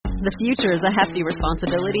The future is a hefty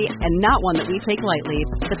responsibility and not one that we take lightly.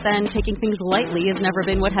 But then taking things lightly has never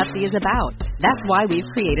been what Hefty is about. That's why we've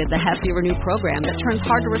created the Hefty Renew program that turns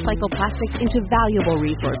hard-to-recycle plastics into valuable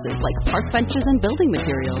resources like park benches and building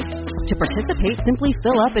materials. To participate, simply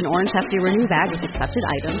fill up an orange Hefty Renew bag with accepted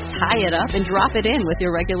items, tie it up, and drop it in with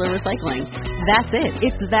your regular recycling. That's it.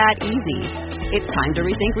 It's that easy. It's time to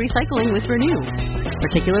rethink recycling with Renew.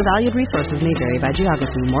 Particular valued resources may vary by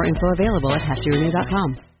geography. More info available at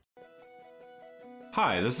heftyrenew.com.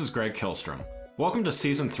 Hi, this is Greg Kilstrom. Welcome to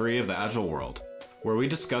Season 3 of The Agile World, where we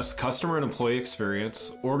discuss customer and employee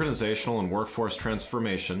experience, organizational and workforce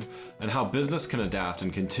transformation, and how business can adapt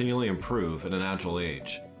and continually improve in an agile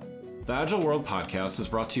age. The Agile World podcast is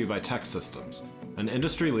brought to you by TEKsystems, an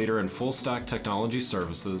industry leader in full-stack technology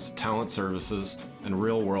services, talent services, and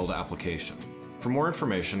real-world application. For more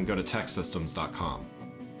information, go to teksystems.com.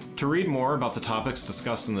 To read more about the topics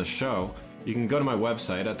discussed in this show, you can go to my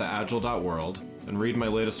website at theagile.world and read my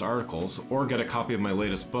latest articles, or get a copy of my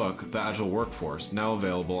latest book, The Agile Workforce, now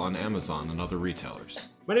available on Amazon and other retailers.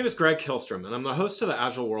 My name is Greg Kilstrom, and I'm the host of the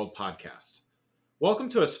Agile World podcast. Welcome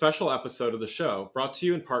to a special episode of the show brought to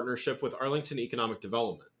you in partnership with Arlington Economic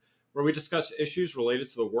Development, where we discuss issues related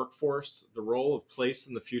to the workforce, the role of place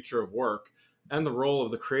in the future of work, and the role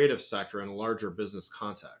of the creative sector in a larger business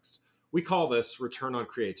context. We call this Return on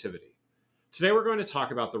Creativity. Today, we're going to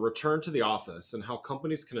talk about the return to the office and how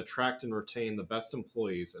companies can attract and retain the best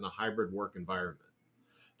employees in a hybrid work environment.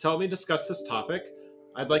 To help me discuss this topic,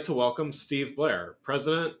 I'd like to welcome Steve Blair,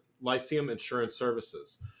 President, Lyceum Insurance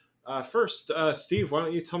Services. First, Steve, why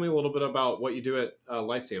don't you tell me a little bit about what you do at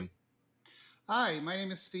Lyceum? Hi, my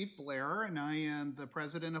name is Steve Blair, and I am the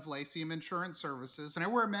President of Lyceum Insurance Services, and I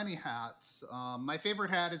wear many hats. My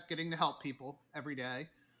favorite hat is getting to help people every day.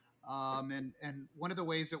 And one of the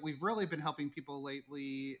ways that we've really been helping people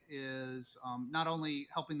lately is not only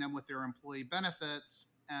helping them with their employee benefits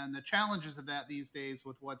and the challenges of that these days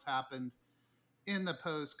with what's happened in the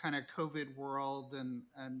post kind of COVID world and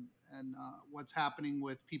what's happening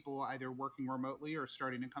with people either working remotely or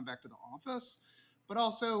starting to come back to the office, but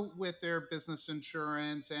also with their business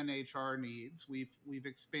insurance and HR needs. We've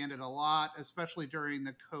expanded a lot, especially during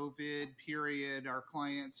the COVID period. Our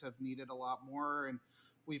clients have needed a lot more, and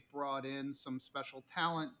we've brought in some special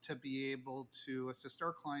talent to be able to assist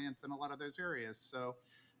our clients in a lot of those areas. So,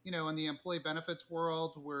 in the employee benefits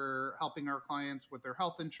world, we're helping our clients with their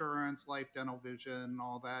health insurance, life, dental, vision,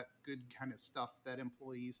 all that good kind of stuff that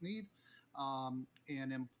employees need.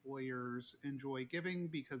 And employers enjoy giving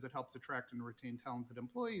because it helps attract and retain talented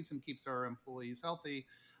employees and keeps our employees healthy.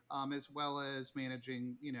 As well as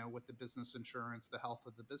managing, with the business insurance, the health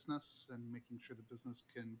of the business and making sure the business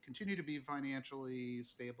can continue to be financially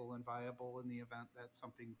stable and viable in the event that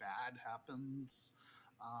something bad happens,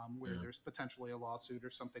 where there's potentially a lawsuit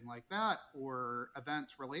or something like that, or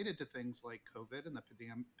events related to things like COVID and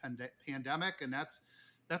the pandemic. And that's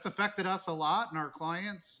affected us a lot and our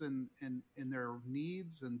clients and in their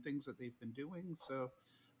needs and things that they've been doing. So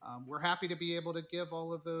we're happy to be able to give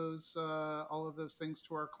all of those things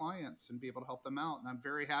to our clients and be able to help them out. And I'm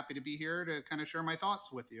very happy to be here to kind of share my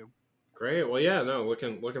thoughts with you. Great. Well, yeah, no,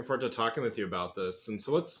 looking forward to talking with you about this. And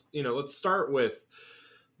so let's start with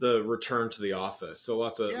the return to the office. So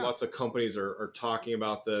lots of companies are talking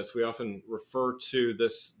about this. We often refer to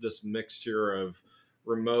this mixture of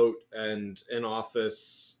remote and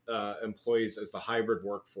in-office employees as the hybrid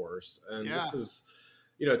workforce. And this is,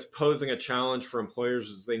 it's posing a challenge for employers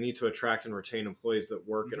as they need to attract and retain employees that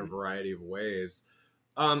work in a variety of ways.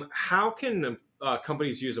 How can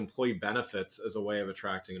companies use employee benefits as a way of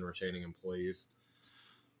attracting and retaining employees?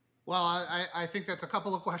 Well, I think that's a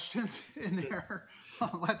couple of questions in there.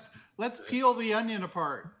 Let's peel the onion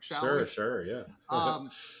apart, shall we? Sure, yeah.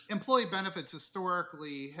 Employee benefits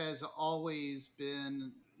historically has always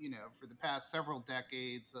been, for the past several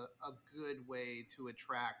decades, a good way to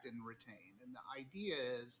attract and retain. And the idea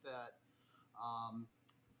is that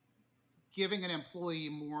giving an employee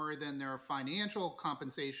more than their financial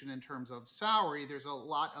compensation in terms of salary, there's a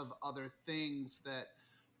lot of other things that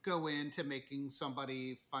go into making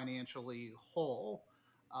somebody financially whole.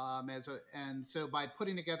 And so by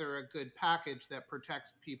putting together a good package that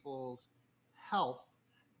protects people's health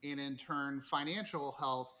and in turn financial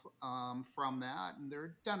health from that, and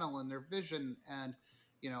their dental and their vision, and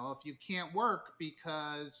if you can't work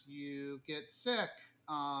because you get sick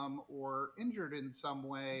or injured in some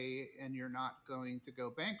way, and you're not going to go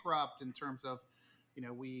bankrupt in terms of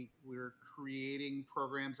we're creating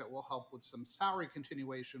programs that will help with some salary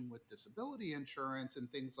continuation with disability insurance and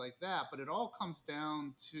things like that. But it all comes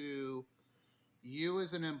down to you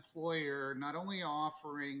as an employer not only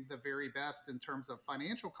offering the very best in terms of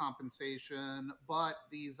financial compensation, but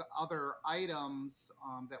these other items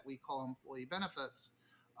that we call employee benefits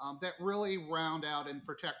that really round out and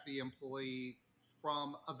protect the employee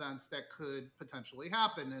from events that could potentially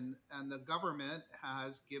happen. And the government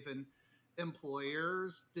has given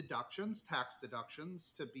employers deductions, tax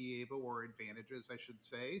deductions to be able, or advantages, I should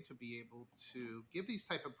say, to be able to give these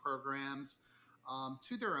type of programs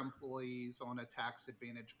to their employees on a tax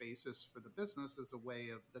advantage basis for the business, as a way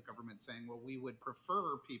of the government saying, well, we would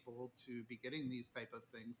prefer people to be getting these type of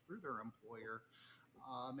things through their employer,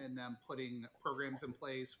 and then putting programs in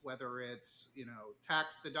place, whether it's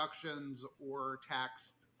tax deductions or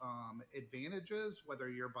taxed advantages, whether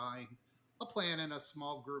you're buying a plan in a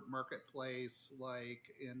small group marketplace like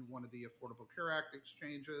in one of the Affordable Care Act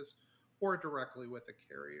exchanges, or directly with the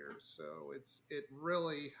carriers. So it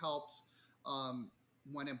really helps um,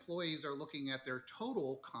 when employees are looking at their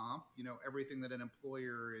total comp, everything that an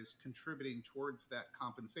employer is contributing towards that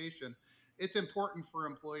compensation. It's important for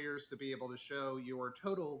employers to be able to show your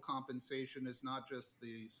total compensation is not just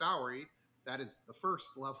the salary, that is the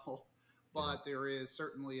first level, but there is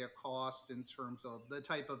certainly a cost in terms of the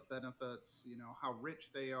type of benefits, how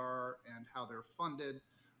rich they are and how they're funded,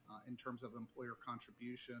 in terms of employer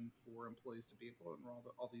contribution for employees to be able to enroll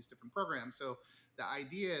all these different programs. So the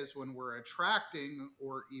idea is, when we're attracting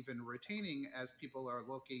or even retaining, as people are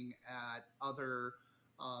looking at other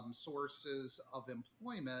sources of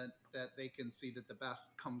employment, that they can see that the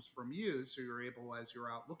best comes from you. So you're able, as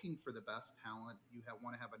you're out looking for the best talent, you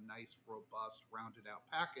want to have a nice, robust, rounded out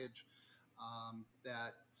package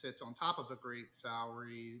that sits on top of a great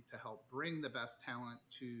salary to help bring the best talent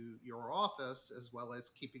to your office, as well as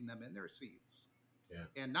keeping them in their seats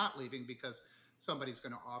and not leaving because somebody's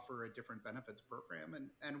going to offer a different benefits program.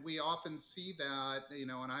 And we often see that,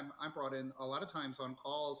 and I'm brought in a lot of times on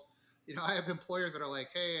calls. I have employers that are like,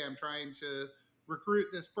 hey, I'm trying to recruit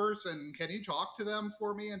this person. Can you talk to them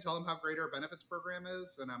for me and tell them how great our benefits program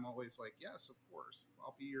is? And I'm always like, yes, of course.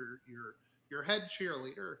 I'll be your head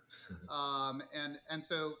cheerleader. And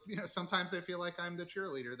so, sometimes I feel like I'm the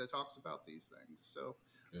cheerleader that talks about these things. So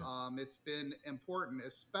it's been important,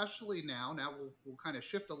 especially now. Now we'll kind of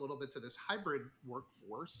shift a little bit to this hybrid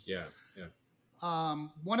workforce.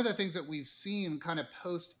 One of the things that we've seen kind of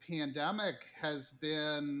post-pandemic has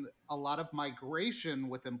been a lot of migration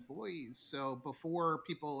with employees. So before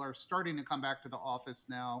people are starting to come back to the office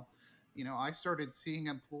now, I started seeing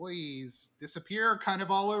employees disappear kind of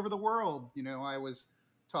all over the world. I was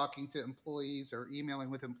talking to employees or emailing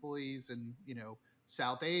with employees in,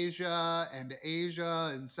 South Asia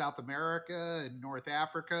and South America and North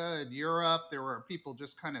Africa and Europe. There were people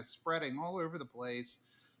just kind of spreading all over the place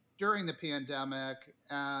during the pandemic,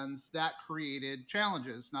 and that created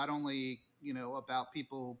challenges, not only, about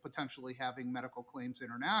people potentially having medical claims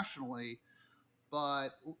internationally,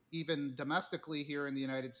 but even domestically here in the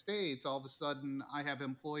United States. All of a sudden, I have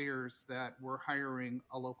employers that were hiring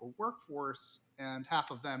a local workforce, and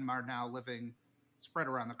half of them are now living spread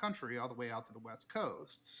around the country, all the way out to the West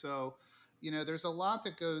Coast. So, there's a lot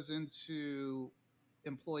that goes into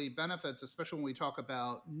employee benefits, especially when we talk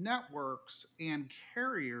about networks and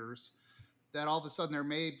carriers, that all of a sudden there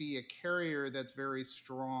may be a carrier that's very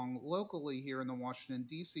strong locally here in the Washington,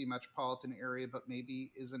 D.C. metropolitan area, but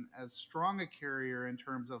maybe isn't as strong a carrier in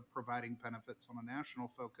terms of providing benefits on a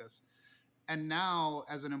national focus. And now,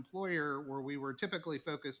 as an employer, where we were typically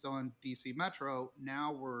focused on DC Metro,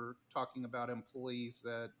 now we're talking about employees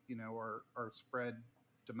that, are spread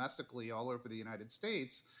domestically all over the United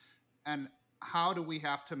States. And how do we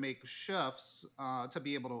have to make shifts to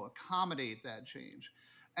be able to accommodate that change?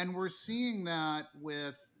 And we're seeing that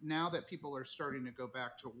with, now that people are starting to go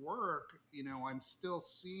back to work, I'm still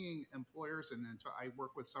seeing employers, and I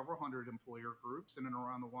work with several hundred employer groups in and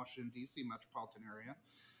around the Washington, D.C. metropolitan area.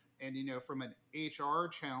 And, from an HR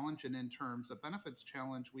challenge and in terms of benefits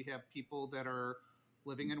challenge, we have people that are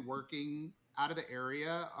living and working out of the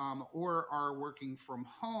area, or are working from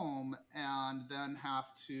home, and then have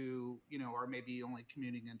to, or maybe only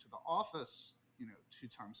commuting into the office, 2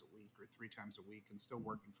 times a week or 3 times a week, and still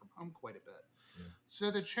working from home quite a bit.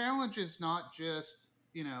 So the challenge is not just,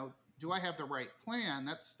 do I have the right plan?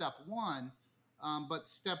 That's step one. But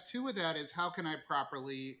step 2 of that is, how can I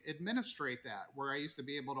properly administrate that? Where I used to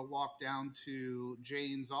be able to walk down to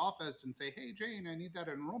Jane's office and say, hey, Jane, I need that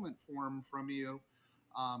enrollment form from you.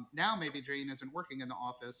 Now maybe Jane isn't working in the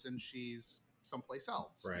office and she's someplace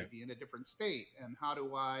else, maybe in a different state. And how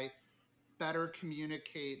do I better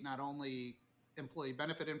communicate not only employee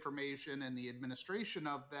benefit information and the administration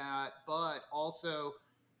of that, but also,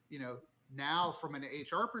 Now, from an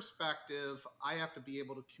HR perspective, I have to be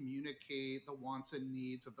able to communicate the wants and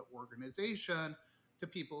needs of the organization to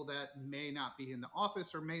people that may not be in the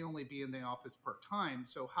office or may only be in the office part time.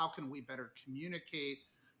 So, how can we better communicate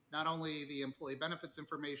not only the employee benefits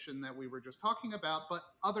information that we were just talking about, but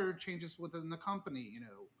other changes within the company?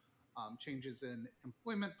 Changes in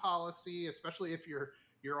employment policy, especially if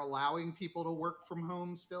you're allowing people to work from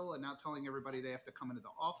home still and not telling everybody they have to come into the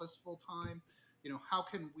office full time. How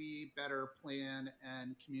can we better plan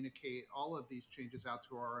and communicate all of these changes out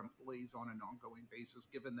to our employees on an ongoing basis,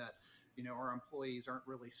 given that our employees aren't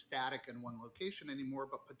really static in one location anymore,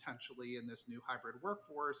 but potentially in this new hybrid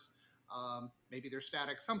workforce. Maybe they're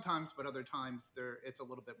static sometimes, but other times it's a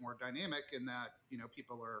little bit more dynamic in that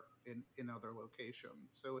people are in other locations.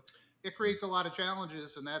 So it creates a lot of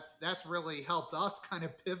challenges, and that's really helped us kind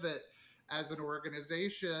of pivot as an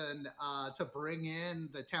organization to bring in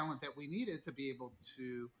the talent that we needed to be able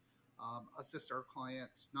to assist our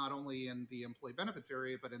clients, not only in the employee benefits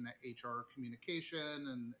area, but in the HR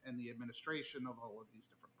communication and the administration of all of these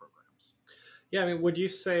different programs. Yeah, I mean, would you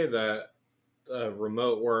say that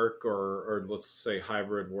remote work or let's say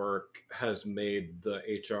hybrid work has made the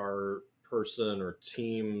HR person or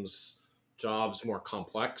team's jobs more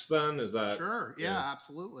complex then? Is that? Sure. Yeah,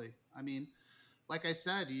 absolutely. I mean, like I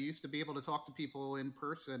said, you used to be able to talk to people in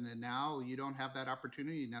person, and now you don't have that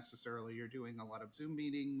opportunity necessarily. You're doing a lot of Zoom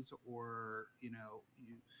meetings, or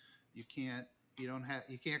you can't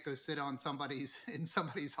go sit on somebody's in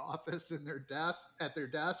somebody's office in their desk at their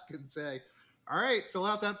desk and say, "All right, fill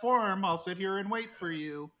out that form. I'll sit here and wait for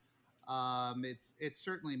you." It's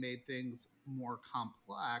certainly made things more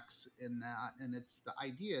complex in that, and it's the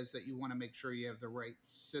idea is that you want to make sure you have the right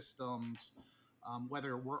systems,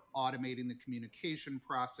 whether we're automating the communication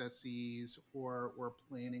processes or we're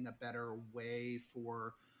planning a better way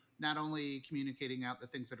for not only communicating out the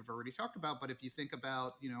things that I've already talked about, but if you think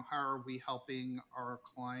about, how are we helping our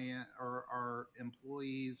client or our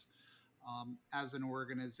employees as an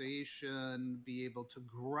organization be able to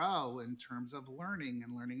grow in terms of learning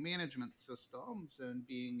and learning management systems and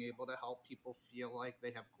being able to help people feel like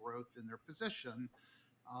they have growth in their position.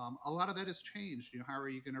 A lot of that has changed. How are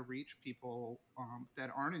you going to reach people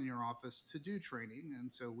that aren't in your office to do training?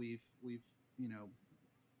 And so we've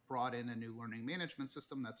brought in a new learning management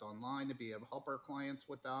system that's online to be able to help our clients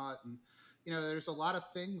with that. And there's a lot of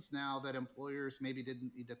things now that employers maybe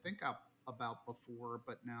didn't need to think about before,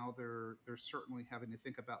 but now they're certainly having to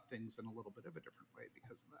think about things in a little bit of a different way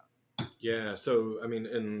because of that. Yeah, so I mean,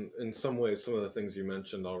 in some ways, some of the things you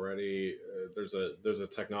mentioned already, there's a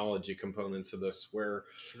technology component to this where,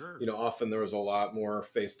 Sure. Often there was a lot more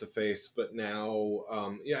face to face, but now,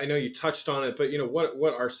 yeah, I know you touched on it, but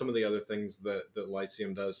what are some of the other things that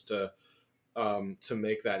Lyceum does to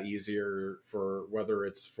make that easier for whether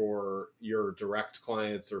it's for your direct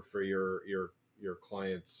clients or for your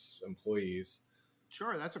clients' employees?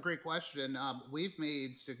 Sure, that's a great question. We've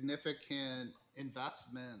made significant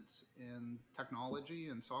investments in technology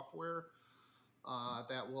and software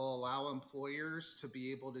that will allow employers to be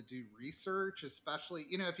able to do research, especially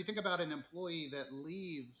if you think about an employee that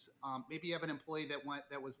leaves. Maybe you have an employee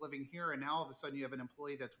that was living here, and now all of a sudden you have an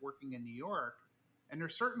employee that's working in New York, and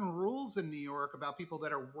there's certain rules in New York about people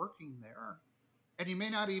that are working there. And you may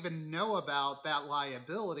not even know about that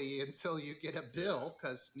liability until you get a bill,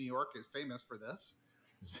 because New York is famous for this,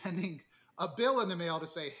 sending a bill in the mail to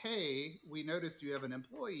say, hey, we noticed you have an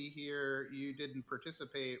employee here. You didn't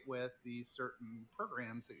participate with these certain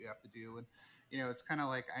programs that you have to do. And, it's kind of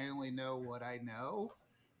like, I only know what I know.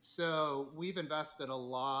 So we've invested a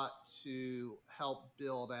lot to help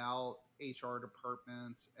build out HR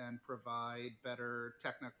departments and provide better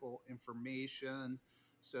technical information.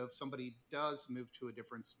 So if somebody does move to a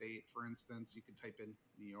different state, for instance, you can type in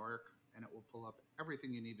New York and it will pull up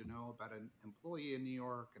everything you need to know about an employee in New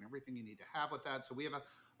York and everything you need to have with that. So we have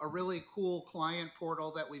a really cool client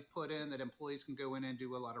portal that we've put in that employees can go in and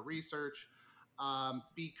do a lot of research.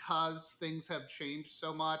 Because things have changed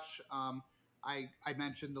so much, I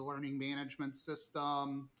mentioned the learning management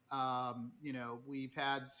system.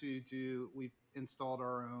 We've installed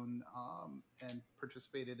our own and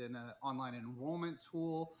participated in an online enrollment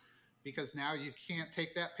tool, because now you can't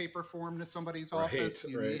take that paper form to somebody's office.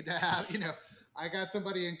 You need to have, I got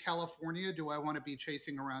somebody in California. Do I want to be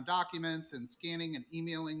chasing around documents and scanning and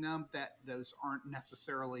emailing them? Those aren't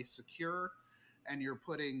necessarily secure. And you're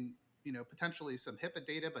putting, potentially some HIPAA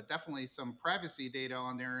data, but definitely some privacy data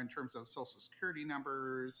on there in terms of social security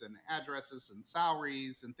numbers and addresses and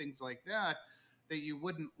salaries and things like that you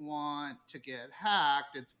wouldn't want to get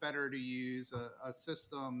hacked. It's better to use a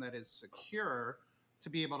system that is secure. to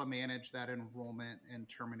be able to manage that enrollment and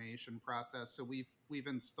termination process. So we've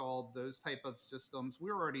installed those type of systems.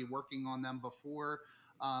 We were already working on them before,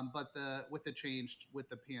 but with the change with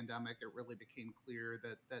the pandemic, it really became clear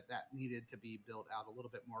that needed to be built out a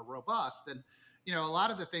little bit more robust. And a lot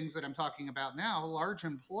of the things that I'm talking about now, large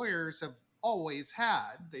employers have always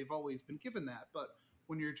had. They've always been given that, but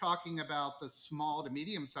when you're talking about the small to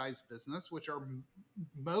medium sized business, which are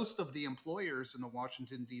most of the employers in the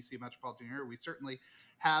Washington, D.C. metropolitan area, we certainly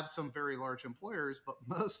have some very large employers, but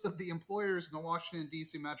most of the employers in the Washington,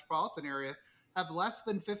 D.C. metropolitan area have less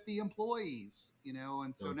than 50 employees,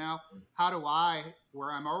 and so now how do I,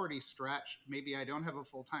 where I'm already stretched, maybe I don't have a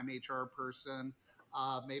full-time HR person,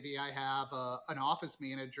 maybe I have an office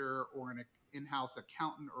manager or an in-house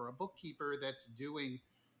accountant or a bookkeeper that's doing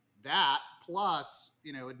that plus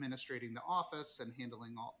administrating the office and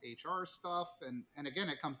handling all HR stuff, and again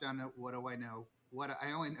it comes down to what do I know, what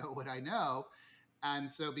I only know what I know. And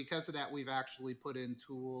so because of that, we've actually put in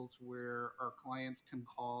tools where our clients can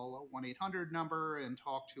call a 1-800 number and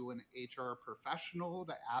talk to an HR professional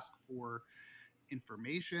to ask for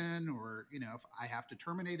information, or if I have to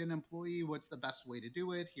terminate an employee, what's the best way to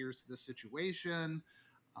do it, here's the situation.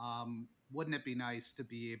 Wouldn't it be nice to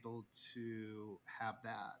be able to have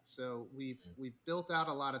that? So we've built out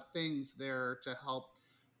a lot of things there to help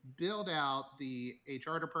build out the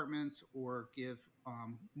HR departments or give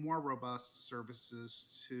more robust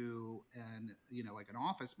services to like an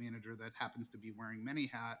office manager that happens to be wearing many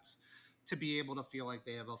hats, to be able to feel like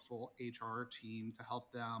they have a full HR team to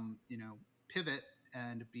help them pivot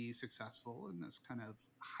and be successful in this kind of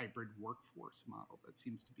hybrid workforce model that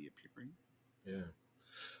seems to be appearing. Yeah.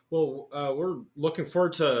 Well, we're looking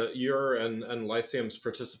forward to your and Lyceum's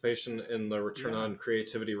participation in the Return on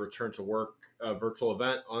Creativity Return to Work virtual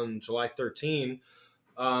event on July 13.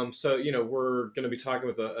 So, we're going to be talking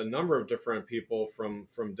with a number of different people from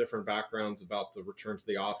different backgrounds about the return to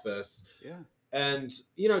the office. Yeah. And,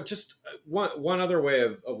 just one other way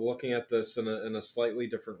of looking at this in a slightly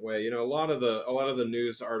different way, a lot of the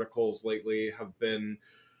news articles lately have been,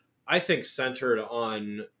 I think, centered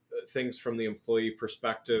on things from the employee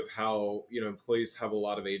perspective, how, employees have a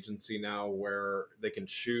lot of agency now where they can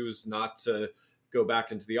choose not to go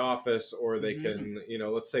back into the office, or they can,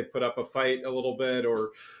 let's say put up a fight a little bit,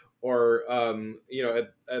 or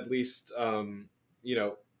at least,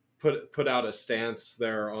 put out a stance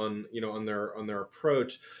there on, on their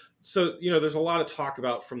approach. So, there's a lot of talk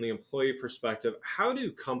about from the employee perspective, how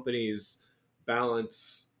do companies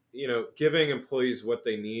balance, giving employees what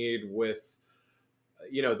they need with,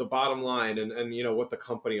 the bottom line and what the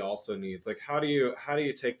company also needs? Like, how do you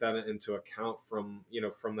take that into account from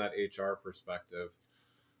that HR perspective?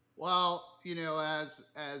 Well,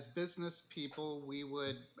 as business people, we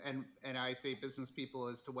would, and I say business people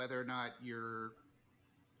as to whether or not you're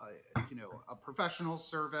a professional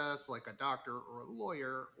service like a doctor or a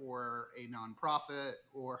lawyer or a nonprofit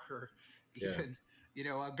or even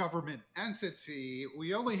a government entity,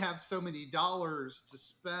 we only have so many dollars to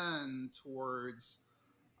spend towards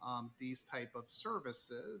these type of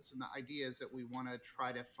services, and the idea is that we want to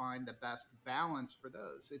try to find the best balance for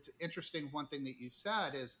those. It's interesting, one thing that you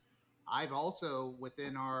said is I've also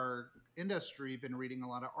within our industry been reading a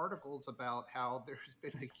lot of articles about how there's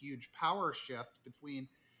been a huge power shift between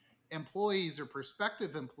employees or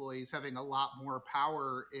prospective employees having a lot more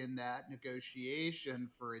power in that negotiation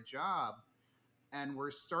for a job. And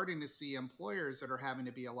we're starting to see employers that are having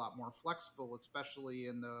to be a lot more flexible, especially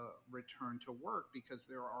in the return to work, because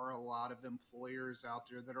there are a lot of employers out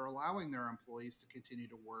there that are allowing their employees to continue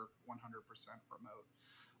to work 100% remote.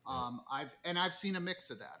 I've seen a mix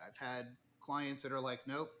of that. I've had clients that are like,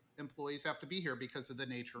 nope, employees have to be here because of the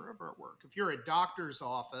nature of our work. If you're a doctor's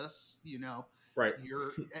office, right,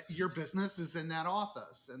 your business is in that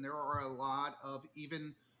office, and there are a lot of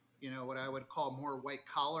even what I would call more white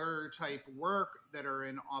collar type work that are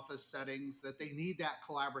in office settings that they need that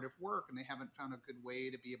collaborative work, and they haven't found a good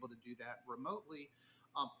way to be able to do that remotely.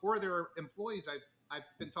 Or there are employees, I've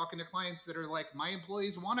been talking to clients that are like, my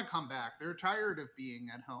employees want to come back. They're tired of being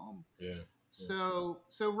at home. Yeah. So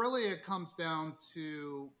really it comes down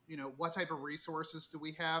to, what type of resources do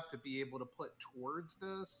we have to be able to put towards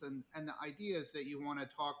this? And the idea is that you want to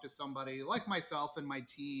talk to somebody like myself and my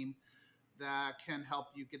team that can help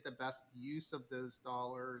you get the best use of those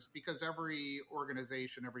dollars, because every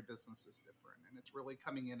organization, every business is different. And it's really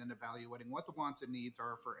coming in and evaluating what the wants and needs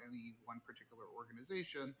are for any one particular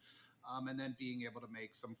organization. And then being able to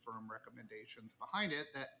make some firm recommendations behind it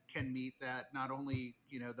that can meet that, not only,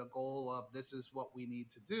 the goal of this is what we need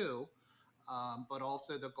to do, but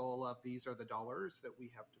also the goal of these are the dollars that we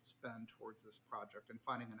have to spend towards this project, and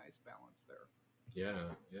finding a nice balance there. Yeah,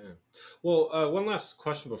 yeah. Well, one last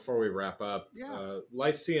question before we wrap up. Yeah.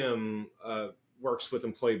 Lyceum works with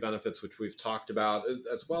employee benefits, which we've talked about,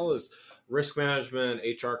 as well as risk management,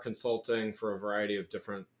 HR consulting for a variety of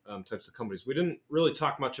different types of companies. We didn't really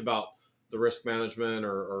talk much about the risk management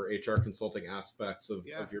or HR consulting aspects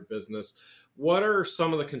Yeah. of your business. What are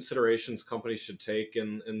some of the considerations companies should take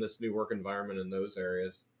in this new work environment in those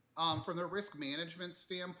areas? From the risk management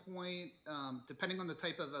standpoint, depending on the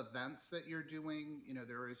type of events that you're doing,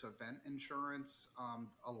 there is event insurance.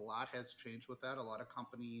 A lot has changed with that. A lot of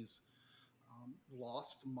companies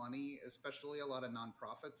lost money, especially a lot of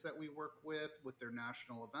nonprofits that we work with their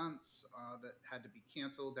national events that had to be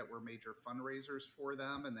canceled, that were major fundraisers for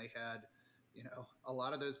them. And they had, a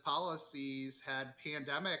lot of those policies had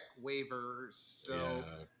pandemic waivers. So,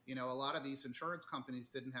 Yeah. a lot of these insurance companies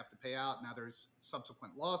didn't have to pay out. Now there's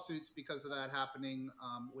subsequent lawsuits because of that happening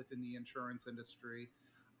within the insurance industry.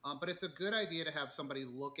 But it's a good idea to have somebody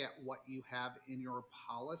look at what you have in your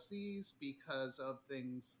policies because of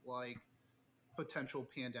things like potential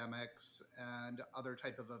pandemics and other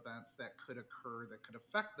type of events that could occur that could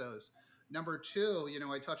affect those. Number two,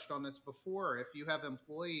 I touched on this before. If you have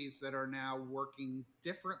employees that are now working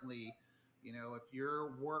differently, if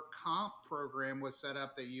your work comp program was set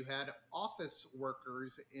up that you had office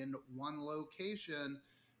workers in one location,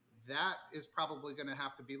 that is probably going to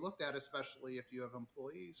have to be looked at, especially if you have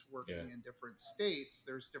employees working in different states.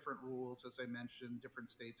 There's different rules, as I mentioned. Different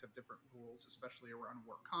states have different rules, especially around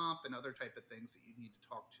work comp and other type of things that you need to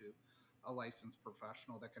talk to a licensed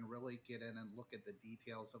professional that can really get in and look at the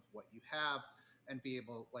details of what you have and be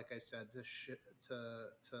able, like I said, to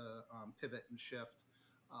pivot and shift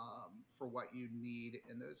for what you need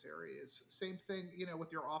in those areas. Same thing,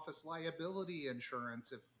 with your office liability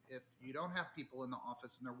insurance. If you don't have people in the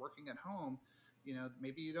office and they're working at home,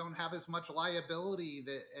 maybe you don't have as much liability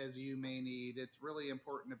as you may need. It's really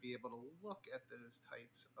important to be able to look at those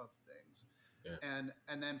types of things. Yeah.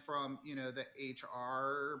 And then from the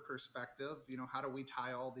HR perspective, how do we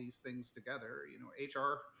tie all these things together?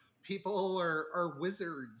 HR people are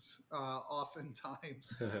wizards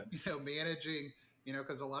oftentimes, managing.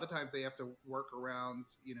 Because a lot of times they have to work around,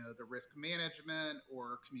 the risk management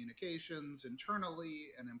or communications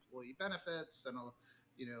internally and employee benefits. And,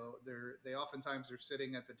 they oftentimes are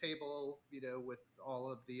sitting at the table, with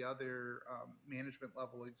all of the other management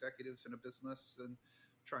level executives in a business and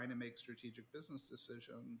trying to make strategic business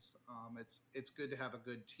decisions. It's good to have a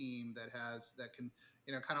good team that can,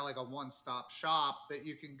 kind of like a one-stop shop that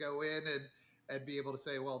you can go in and be able to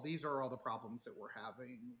say, well, these are all the problems that we're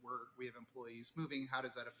having. We have employees moving. How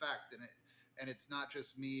does that affect? And it's not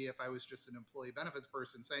just me. If I was just an employee benefits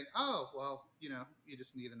person saying, oh, well, you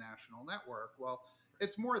just need a national network. Well,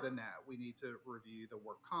 it's more than that. We need to review the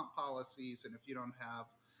work comp policies. And if you don't have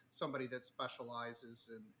somebody that specializes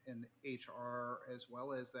in HR as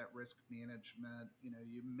well as that risk management,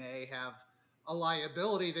 you may have a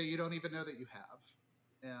liability that you don't even know that you have.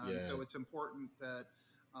 And so it's important that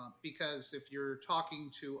because if you're talking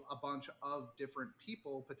to a bunch of different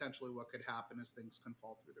people, potentially what could happen is things can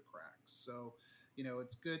fall through the cracks. So,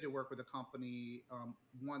 it's good to work with a company,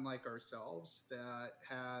 one like ourselves, that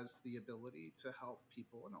has the ability to help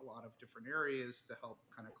people in a lot of different areas to help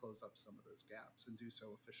kind of close up some of those gaps and do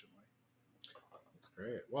so efficiently. That's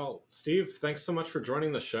great. Well, Steve, thanks so much for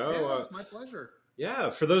joining the show. Yeah, it's my pleasure. Yeah,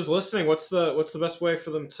 for those listening, what's the best way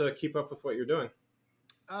for them to keep up with what you're doing?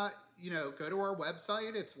 Go to our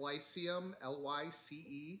website. It's Lyceum,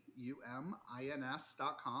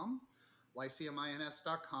 LYCEUMINS.com.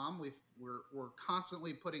 LyceumINS.com. We're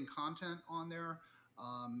constantly putting content on there,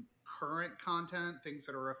 current content, things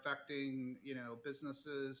that are affecting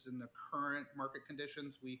businesses in the current market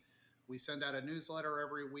conditions. We send out a newsletter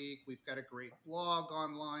every week. We've got a great blog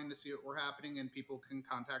online to see what we're happening, and people can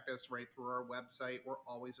contact us right through our website. We're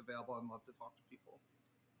always available and love to talk to people.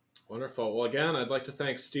 Wonderful. Well, again, I'd like to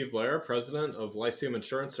thank Steve Blair, president of Lyceum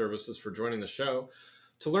Insurance Services, for joining the show.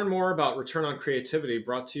 To learn more about Return on Creativity,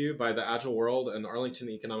 brought to you by the Agile World and Arlington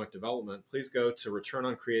Economic Development, please go to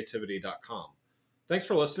returnoncreativity.com. Thanks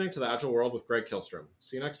for listening to the Agile World with Greg Kihlstrom.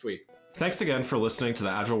 See you next week. Thanks again for listening to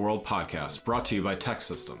the Agile World podcast, brought to you by Tech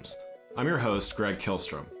Systems. I'm your host, Greg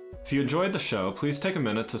Kihlstrom. If you enjoyed the show, please take a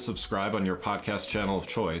minute to subscribe on your podcast channel of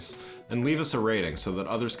choice and leave us a rating so that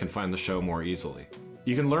others can find the show more easily.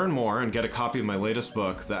 You can learn more and get a copy of my latest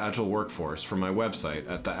book, The Agile Workforce, from my website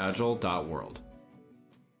at theagile.world.